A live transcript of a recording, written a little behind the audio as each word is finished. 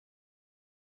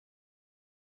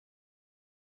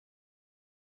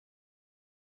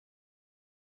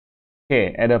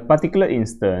Okay, at a particular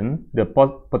instant, the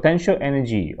potential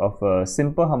energy of a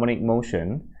simple harmonic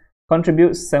motion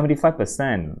contributes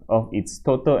 75% of its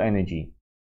total energy.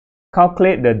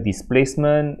 Calculate the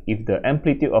displacement if the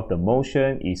amplitude of the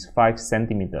motion is 5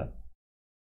 cm.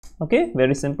 Okay,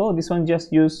 very simple. This one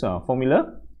just use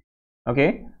formula.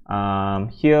 Okay,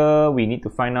 here we need to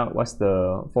find out what's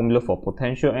the formula for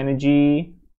potential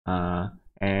energy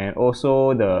and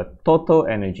also the total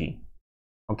energy.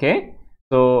 Okay,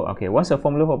 so okay, what's the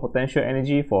formula for potential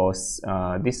energy for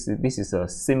this is a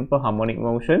simple harmonic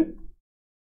motion.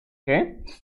 Okay,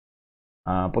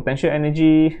 potential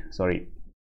energy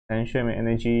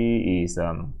is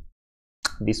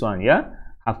this one, yeah,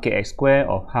 half kx square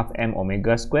of half m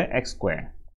omega square x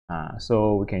square.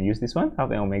 So we can use this one,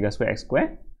 half m omega square x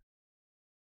square.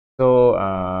 So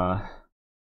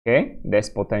okay, that's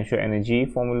potential energy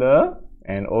formula,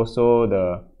 and also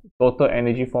the total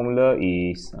energy formula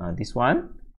is this one.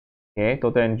 Okay,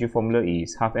 total energy formula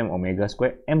is half m omega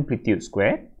square amplitude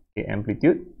square. Okay,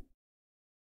 amplitude.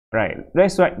 Right,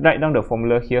 let's write down the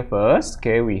formula here first.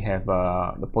 Okay, we have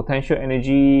the potential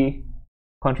energy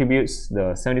contributes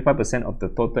the 75% of the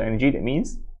total energy. That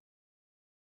means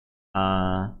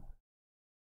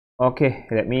okay,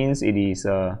 that means it is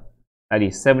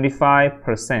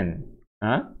 75%.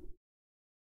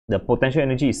 The potential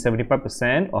energy is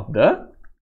 75% of the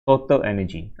total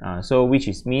energy. So which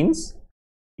means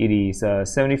it is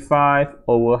 75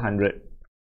 over 100.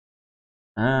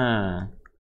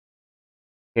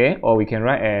 Okay, or we can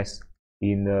write as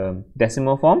in the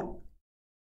decimal form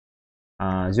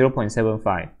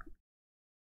 0.75.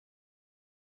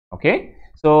 Okay,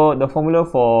 so the formula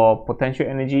for potential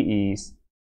energy is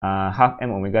half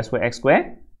m omega square x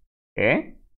square.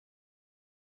 Okay,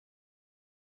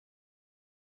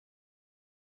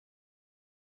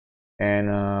 and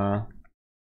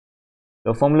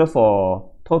the formula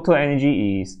for total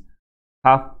energy is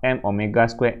half m omega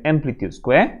square amplitude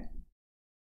square.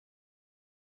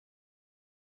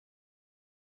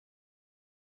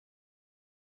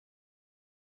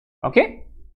 Okay,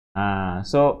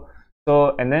 so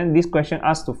and then this question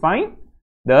asks to find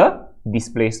the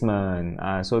displacement.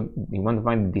 So you want to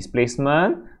find the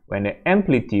displacement when the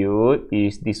amplitude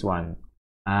is this one.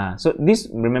 So this,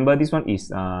 remember, this one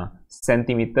is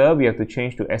centimeter. We have to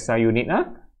change to SI unit.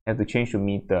 Have to change to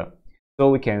meter. So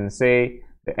we can say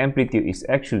the amplitude is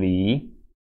actually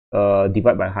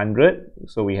divided by 100.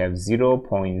 So we have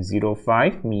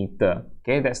 0.05 meter.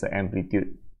 Okay, that's the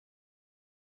amplitude.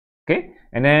 Okay,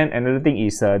 and then another thing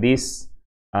is this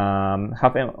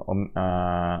half m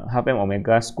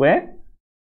omega square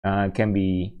can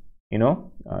be, you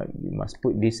must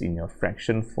put this in your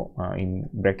fraction for in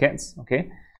brackets. Okay,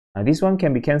 this one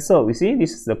can be cancelled. You see,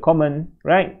 this is the common,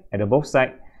 right, at the both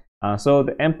sides. So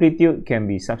the amplitude can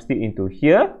be substituted into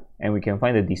here, and we can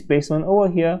find the displacement over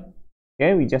here.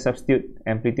 Okay, we just substitute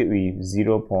amplitude with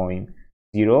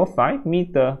 0.05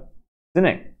 meter, isn't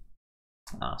it?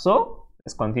 So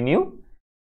let's continue.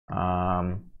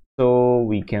 So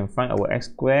we can find our x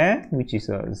square, which is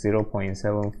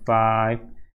 0.75.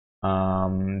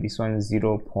 This one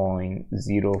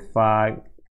 0.05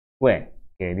 square.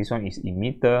 Okay, this one is in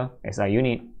meter, SI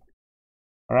unit.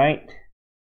 All right.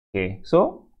 Okay,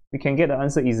 so we can get the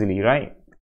answer easily, right?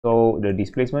 So the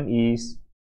displacement is,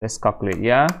 let's calculate.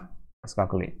 Yeah, let's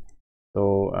calculate.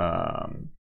 So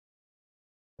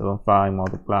 75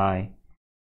 multiply.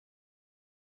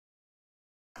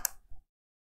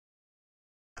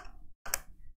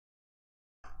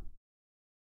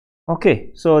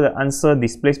 Okay, so the answer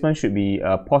displacement should be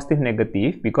positive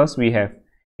negative, because we have,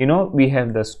 we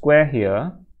have the square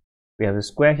here. We have the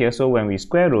square here. So when we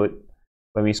square root,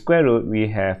 we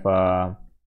have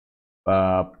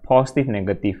positive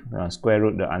negative square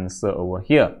root the answer over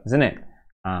here, isn't it?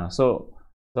 So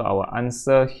our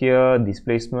answer here,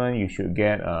 displacement, you should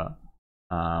get a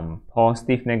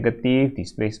positive negative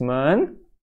displacement.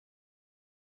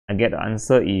 I get the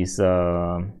answer is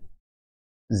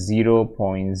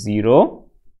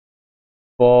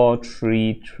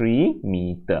 0.0433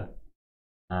 meter.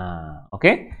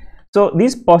 Okay, so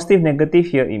this positive negative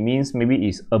here, it means maybe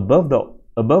is above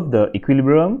the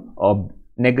equilibrium, or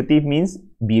negative means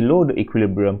below the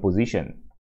equilibrium position.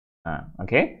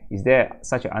 Okay, is there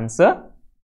such an answer?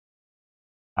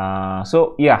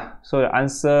 So yeah, so the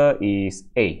answer is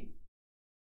A.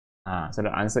 So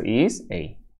the answer is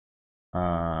A.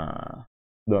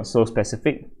 Not so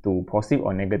specific to positive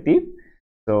or negative.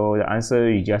 So the answer,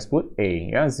 you just put A,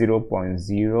 yeah,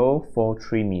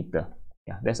 0.043 meter.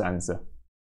 Yeah, that's the answer.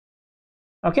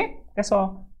 Okay, that's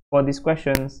all for these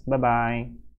questions. Bye bye.